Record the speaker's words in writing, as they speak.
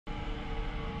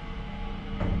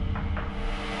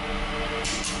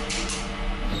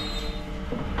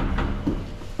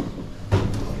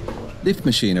Lift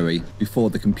machinery before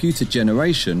the computer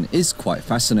generation is quite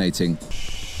fascinating.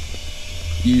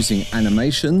 Using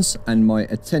animations and my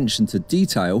attention to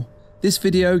detail, this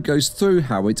video goes through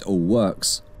how it all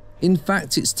works. In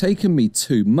fact, it's taken me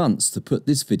 2 months to put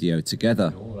this video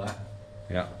together.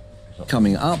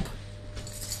 Coming up,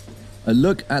 a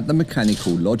look at the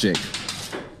mechanical logic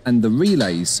and the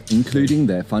relays, including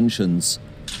their functions,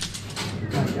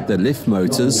 the lift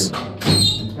motors,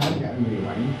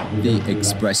 the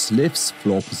Express Lifts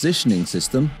floor positioning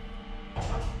system,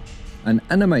 an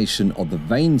animation of the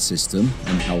vane system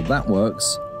and how that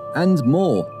works, and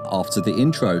more after the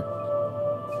intro.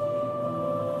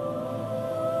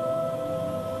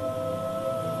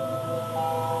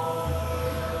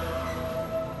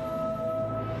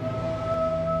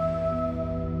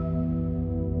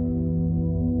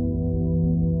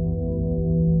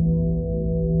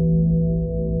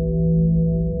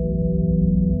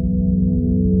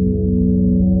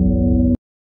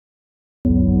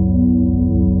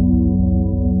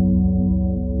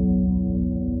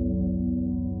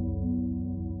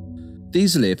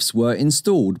 These lifts were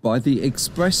installed by the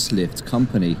Express Lift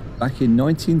company back in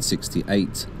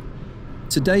 1968.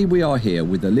 Today we are here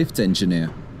with a lift engineer.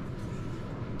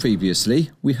 Previously,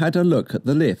 we had a look at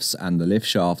the lifts and the lift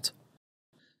shaft.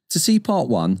 To see part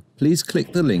 1, please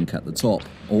click the link at the top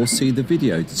or see the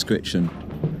video description.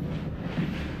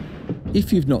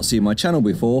 If you've not seen my channel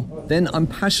before, then I'm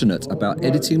passionate about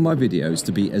editing my videos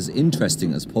to be as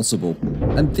interesting as possible,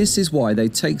 and this is why they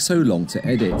take so long to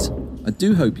edit. I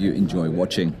do hope you enjoy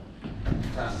watching.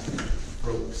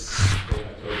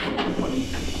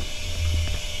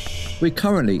 We're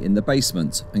currently in the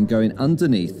basement and going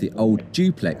underneath the old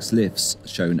Duplex lifts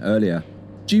shown earlier.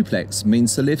 Duplex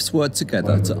means the lifts work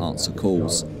together to answer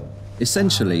calls.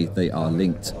 Essentially, they are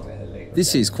linked.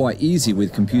 This is quite easy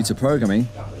with computer programming,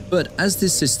 but as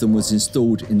this system was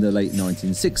installed in the late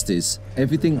 1960s,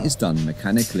 everything is done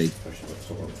mechanically.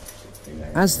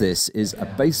 As this is a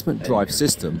basement drive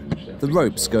system, the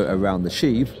ropes go around the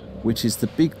sheave, which is the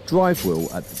big drive wheel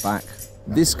at the back.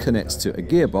 This connects to a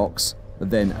gearbox,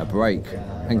 then a brake,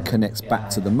 and connects back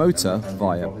to the motor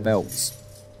via belts.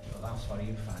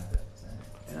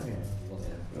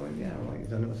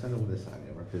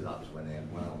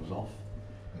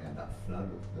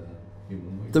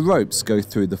 The ropes go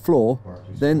through the floor,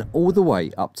 then all the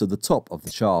way up to the top of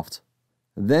the shaft.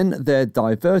 Then they're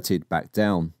diverted back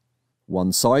down,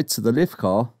 one side to the lift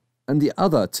car and the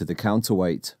other to the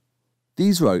counterweight.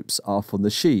 These ropes are from the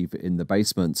sheave in the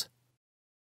basement.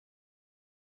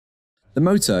 The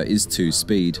motor is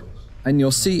 2-speed, and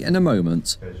you'll see in a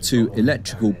moment 2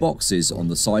 electrical boxes on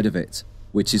the side of it,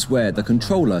 which is where the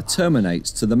controller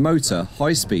terminates to the motor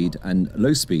high-speed and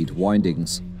low-speed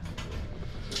windings.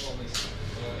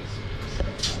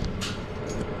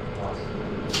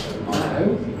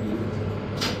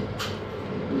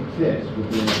 This would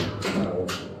be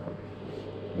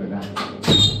with that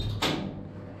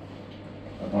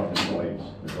apart from blades,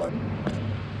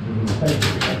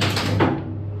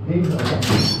 these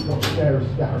are got stairs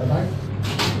scattered about.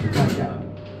 You can't get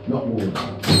them, not more than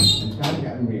that. You can't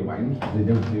get them rewound, they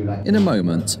don't do that. In a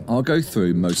moment, I'll go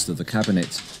through most of the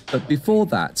cabinet, but before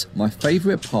that, my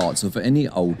favourite part of any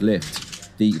old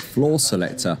lift, the floor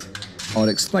selector. I'll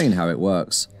explain how it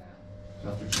works.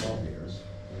 After 12 years.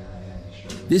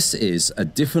 This is a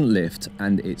different lift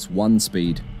and it's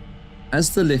 1-speed.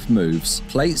 As the lift moves,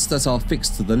 plates that are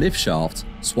fixed to the lift shaft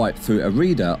swipe through a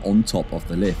reader on top of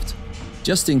the lift.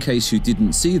 Just in case you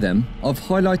didn't see them, I've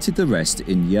highlighted the rest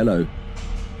in yellow.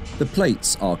 The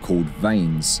plates are called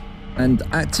vanes and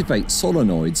activate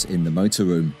solenoids in the motor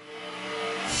room.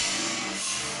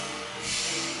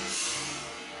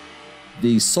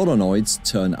 These solenoids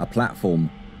turn a platform.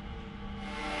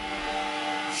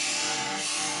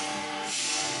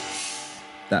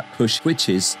 That push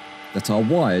switches that are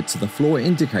wired to the floor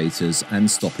indicators and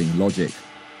stopping logic.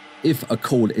 If a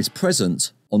call is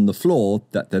present on the floor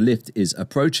that the lift is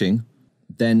approaching,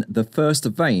 then the first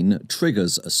vane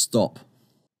triggers a stop.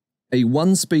 A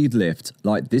 1-speed lift,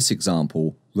 like this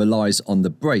example, relies on the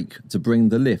brake to bring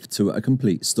the lift to a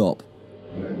complete stop.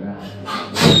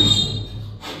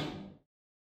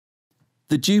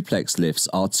 The Duplex lifts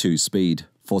are 2-speed.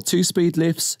 For 2-speed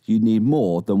lifts, you need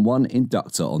more than 1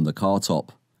 inductor on the car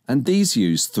top, and these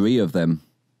use 3 of them.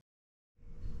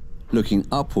 Looking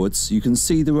upwards, you can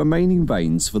see the remaining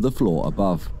vanes for the floor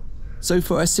above. So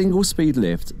for a single speed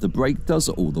lift, the brake does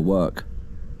all the work.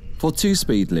 For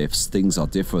 2-speed lifts, things are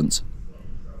different.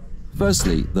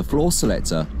 Firstly, the floor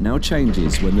selector now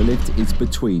changes when the lift is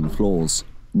between floors,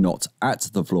 not at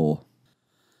the floor.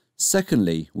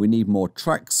 Secondly, we need more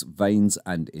tracks, vanes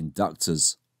and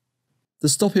inductors. the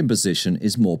stopping position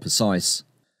is more precise,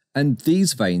 and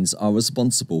these vanes are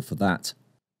responsible for that.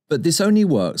 But this only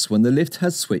works when the lift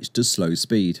has switched to slow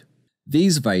speed.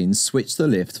 These vanes switch the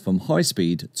lift from high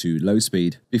speed to low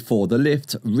speed before the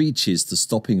lift reaches the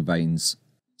stopping vanes.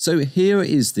 So here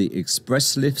is the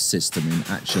express lift system in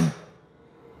action.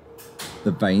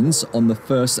 The vanes on the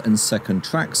first and second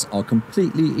tracks are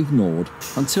completely ignored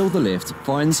until the lift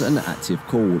finds an active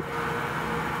call.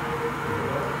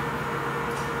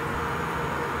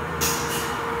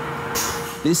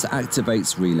 This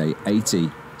activates relay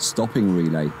 80, stopping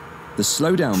relay. The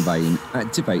slowdown vane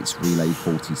activates relay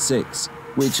 46,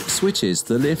 which switches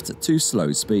the lift to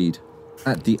slow speed.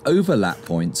 At the overlap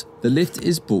point, the lift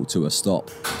is brought to a stop.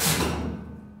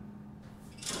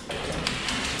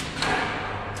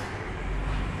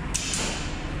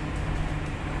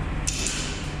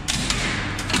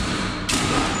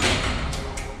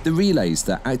 The relays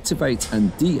that activate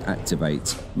and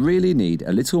deactivate really need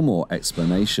a little more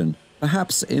explanation,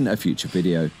 perhaps in a future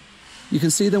video. You can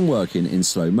see them working in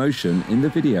slow motion in the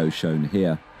video shown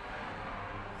here.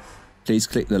 Please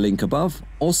click the link above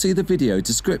or see the video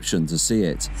description to see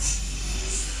it.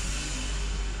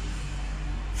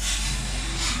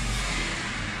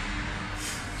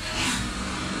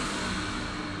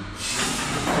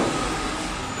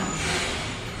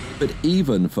 But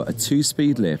even for a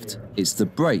 2-speed lift, it's the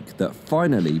brake that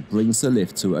finally brings the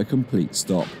lift to a complete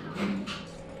stop.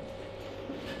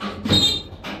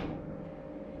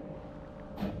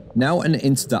 Now an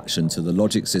introduction to the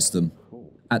logic system.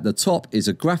 At the top is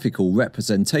a graphical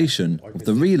representation of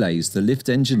the relays the lift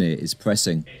engineer is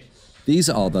pressing. These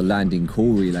are the landing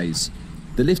call relays.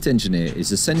 The lift engineer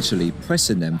is essentially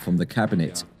pressing them from the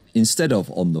cabinet instead of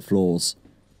on the floors.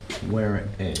 Where it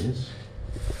is,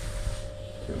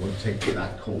 it will take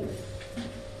that call.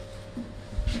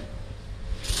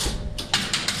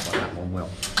 But that one will.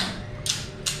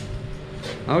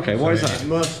 Okay, why is that? It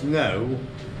must know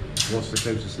what's the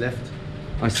closest lift.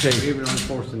 I see. Even though I'm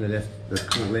forcing the lift, the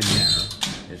call in there,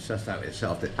 it's just out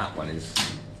itself that that one is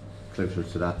closer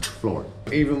to that floor.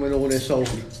 Even with all this old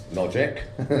logic,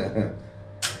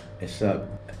 it's So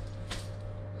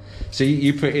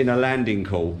you put in a landing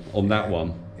call on that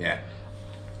one? yeah.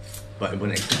 But it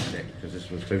wouldn't accept it because this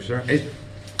one's closer.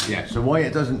 Yeah, so why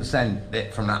it doesn't send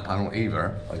it from that panel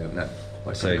either, I don't know.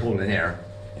 But it's call in here,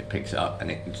 it picks it up and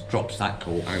it drops that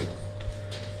call out.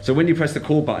 So when you press the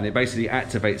call button, it basically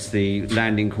activates the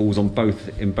landing calls on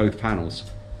in both panels.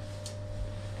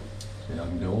 So I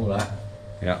can do all that.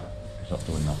 Yeah. It's not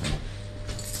doing nothing.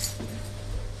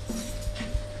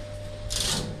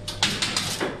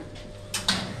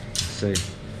 See.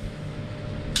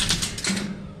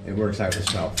 It works out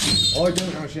itself. I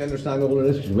don't actually understand all of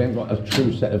this because we haven't got a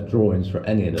true set of drawings for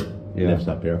any of the lifts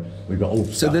up here. We've got all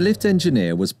So stuff. the lift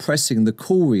engineer was pressing the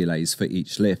call relays for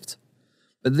each lift.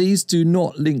 But these do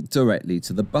not link directly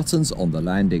to the buttons on the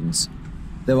landings.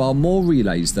 There are more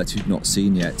relays that you've not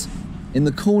seen yet. In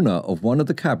the corner of one of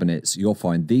the cabinets, you'll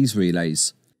find these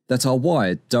relays that are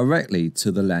wired directly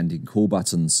to the landing call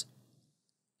buttons.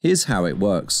 Here's how it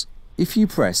works. If you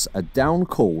press a down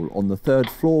call on the 3rd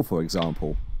floor, for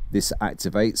example, this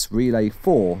activates relay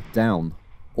 4 down,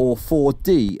 or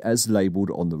 4D as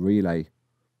labelled on the relay.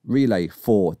 Relay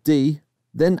 4D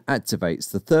then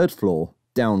activates the 3rd floor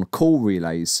down call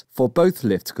relays for both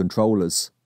lift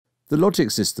controllers. The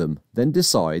logic system then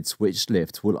decides which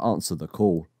lift will answer the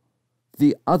call.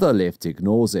 The other lift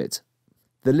ignores it.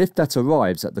 The lift that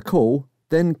arrives at the call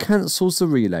then cancels the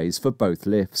relays for both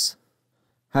lifts.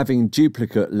 Having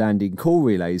duplicate landing call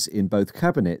relays in both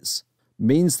cabinets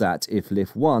means that if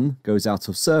lift 1 goes out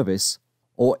of service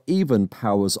or even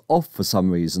powers off for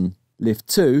some reason, lift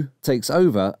 2 takes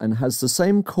over and has the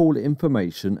same call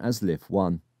information as lift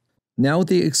 1. Now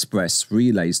the express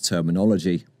relays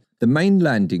terminology. The main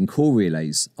landing call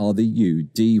relays are the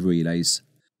UD relays,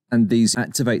 and these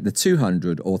activate the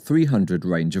 200 or 300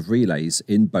 range of relays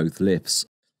in both lifts.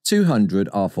 200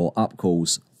 are for up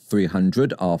calls,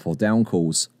 300 are for down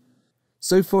calls.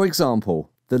 So for example,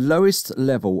 the lowest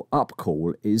level up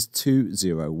call is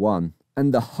 201,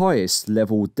 and the highest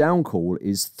level down call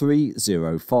is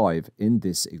 305 in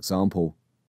this example.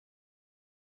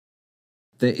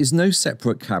 There is no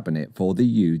separate cabinet for the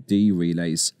UD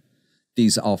relays.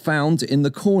 These are found in the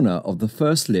corner of the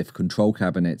first lift control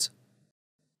cabinet.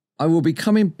 I will be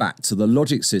coming back to the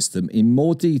logic system in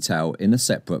more detail in a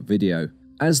separate video,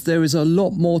 as there is a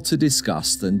lot more to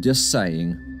discuss than just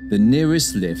saying the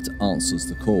nearest lift answers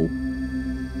the call.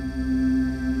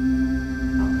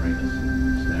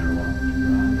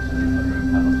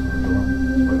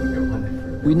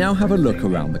 We now have a look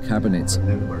around the cabinet.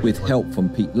 With help from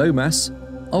Pete Lomas,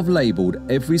 I've labelled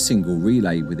every single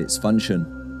relay with its function.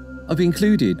 I've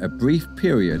included a brief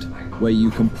period where you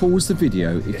can pause the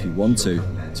video if you want to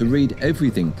read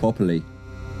everything properly.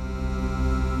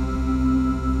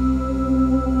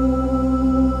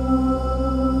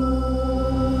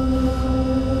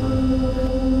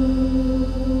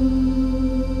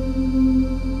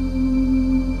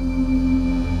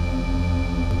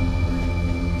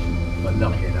 But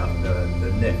lucky enough,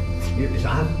 the lift, it's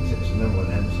a number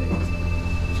one MC.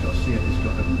 It's got to see if it's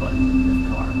got a button in the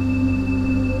car.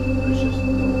 It's just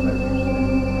no measures.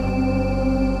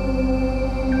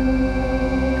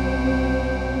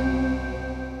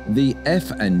 The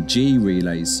F and G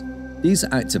relays. These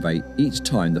activate each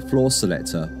time the floor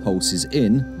selector pulses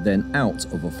in, then out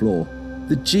of a floor.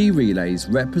 The G relays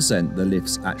represent the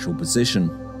lift's actual position.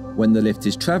 When the lift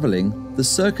is travelling, the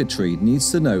circuitry needs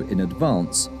to know in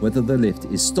advance whether the lift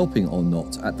is stopping or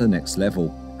not at the next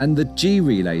level, and the G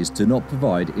relays do not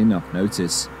provide enough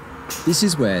notice. This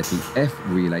is where the F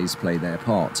relays play their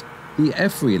part. The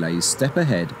F relays step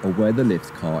ahead of where the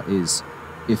lift car is.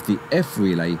 If the F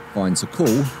relay finds a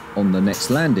call on the next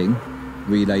landing,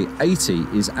 relay 80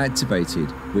 is activated,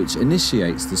 which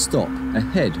initiates the stop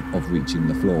ahead of reaching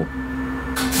the floor.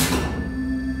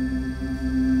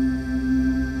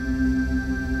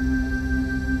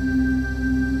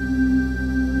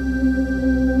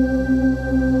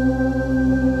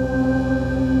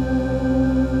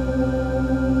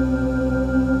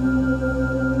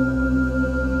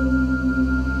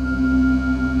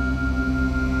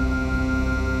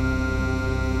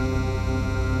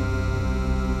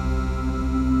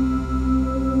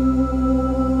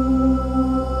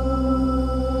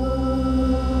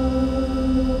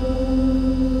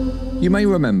 You may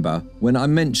remember when I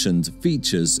mentioned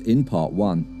features in part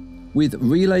 1. With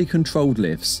relay controlled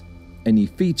lifts, any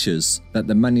features that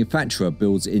the manufacturer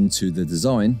builds into the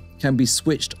design can be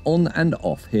switched on and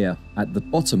off here at the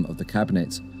bottom of the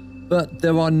cabinet. But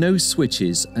there are no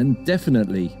switches and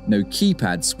definitely no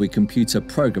keypads with computer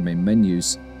programming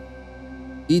menus.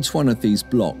 Each one of these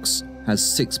blocks has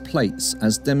 6 plates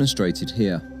as demonstrated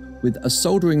here, with a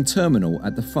soldering terminal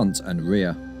at the front and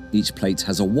rear. Each plate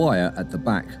has a wire at the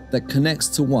back that connects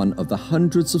to one of the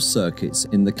hundreds of circuits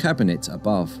in the cabinet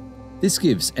above. This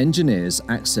gives engineers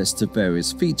access to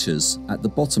various features at the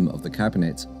bottom of the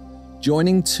cabinet.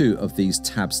 Joining 2 of these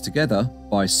tabs together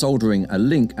by soldering a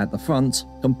link at the front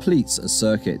completes a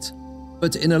circuit.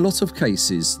 But in a lot of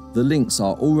cases, the links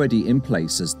are already in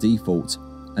place as default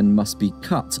and must be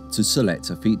cut to select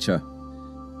a feature.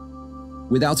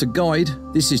 Without a guide,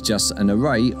 this is just an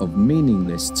array of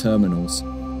meaningless terminals.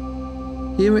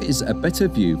 Here is a better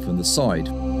view from the side.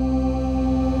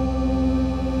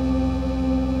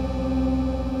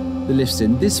 The lifts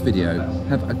in this video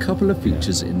have a couple of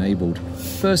features enabled.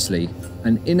 Firstly,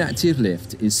 an inactive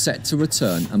lift is set to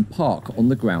return and park on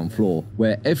the ground floor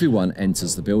where everyone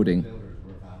enters the building.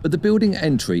 But the building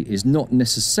entry is not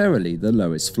necessarily the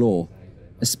lowest floor,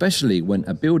 especially when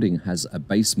a building has a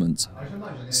basement.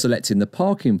 Selecting the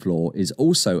parking floor is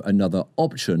also another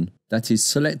option that is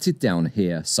selected down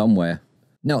here somewhere.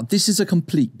 Now, this is a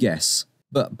complete guess,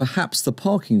 but perhaps the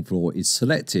parking floor is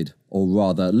selected, or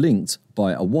rather linked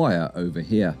by a wire over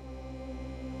here.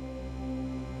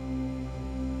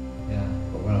 Yeah,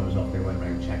 but when I was off, they went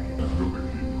round checking.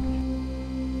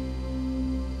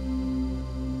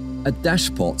 A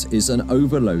dashpot is an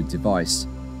overload device.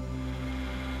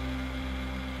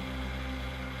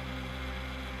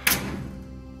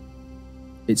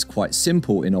 It's quite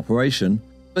simple in operation,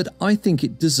 but I think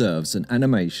it deserves an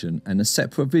animation and a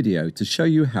separate video to show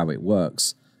you how it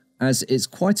works, as it's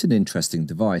quite an interesting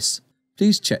device.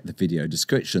 Please check the video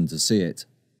description to see it.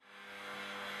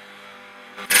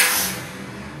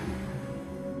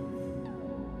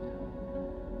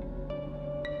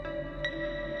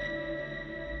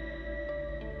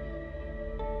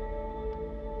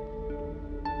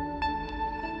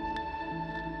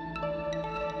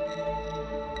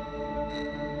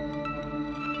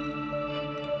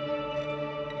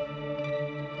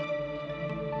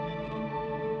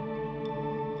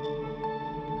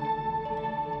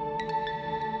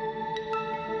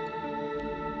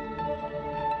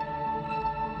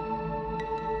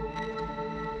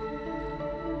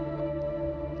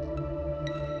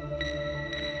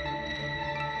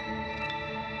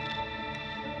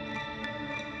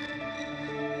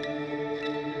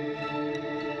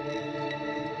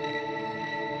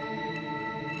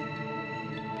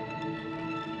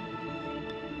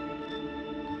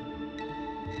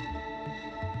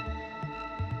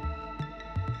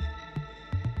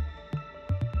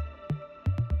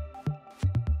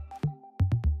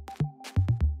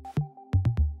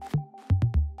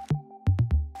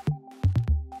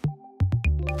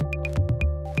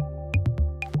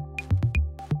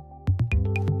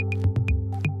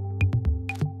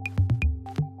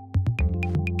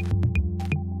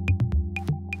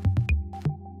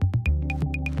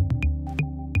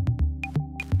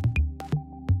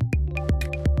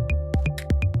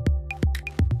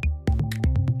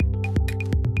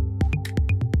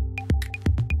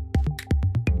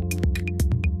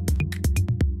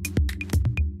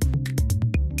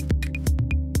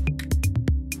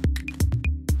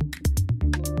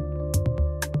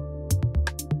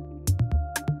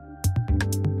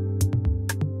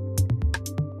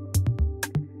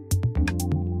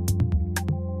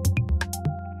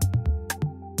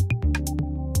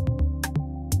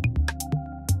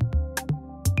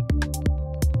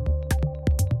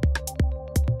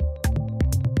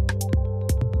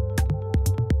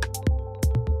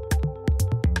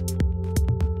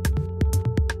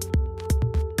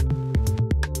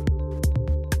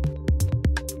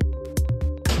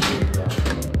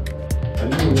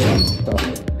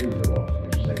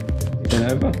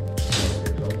 ever.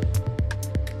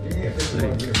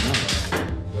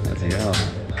 Bloody hell.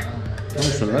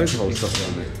 There's some loads of old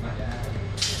stuff on it.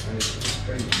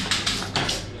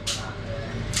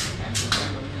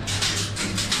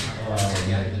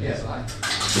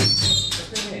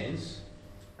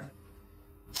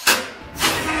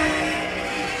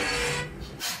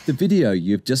 The video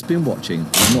you've just been watching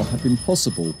would not have been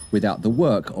possible without the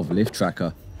work of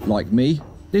LIFTTRACKER. Like me,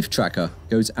 LIFTTRACKER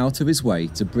goes out of his way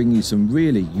to bring you some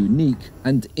really unique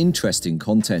and interesting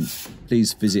content.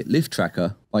 Please visit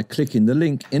LIFTTRACKER by clicking the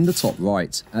link in the top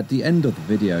right at the end of the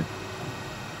video.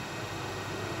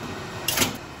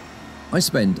 I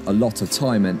spend a lot of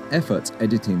time and effort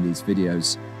editing these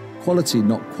videos. Quality,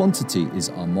 not quantity, is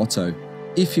our motto.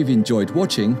 If you've enjoyed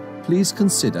watching, please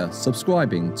consider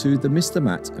subscribing to the Mr.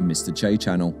 Matt and Mr. Chay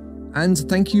channel. And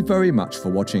thank you very much for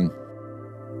watching.